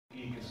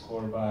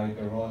scored by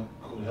Peron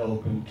could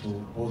help him to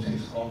boost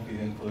his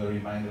confidence for the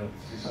remainder of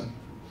the season?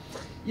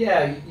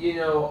 Yeah,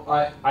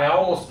 I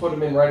almost put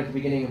him in right at the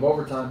beginning of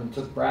overtime and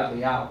took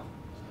Bradley out.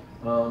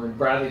 And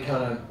Bradley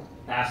kind of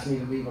asked me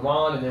to leave him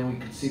on, and then we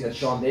could see that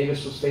Sean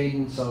Davis was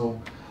fading.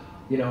 So,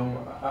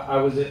 I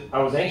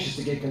was anxious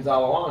to get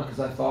Gonzalo on because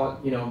I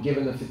thought,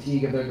 given the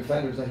fatigue of their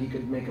defenders, that he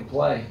could make a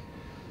play.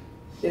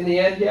 In the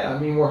end, yeah, I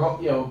mean,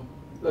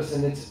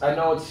 listen,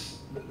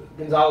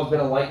 Gonzalo's been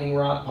a lightning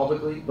rod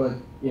publicly, but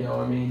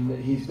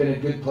he's been a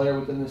good player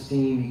within this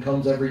team. He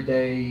comes every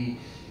day.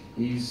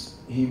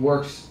 He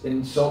works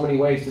in so many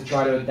ways to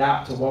try to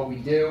adapt to what we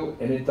do,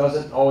 and it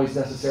doesn't always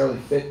necessarily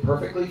fit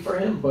perfectly for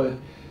him. But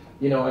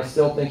I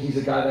still think he's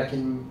a guy that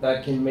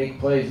can make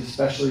plays,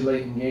 especially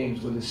late in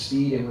games, with his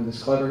speed and with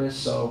his cleverness.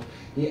 So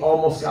he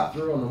almost got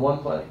through on the one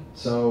play.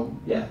 So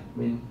yeah, I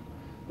mean,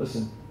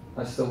 listen,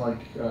 I still like.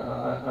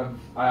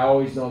 I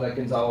always know that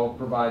Gonzalo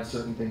provides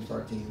certain things for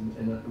our team,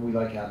 and we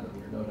like having him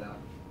here, no doubt.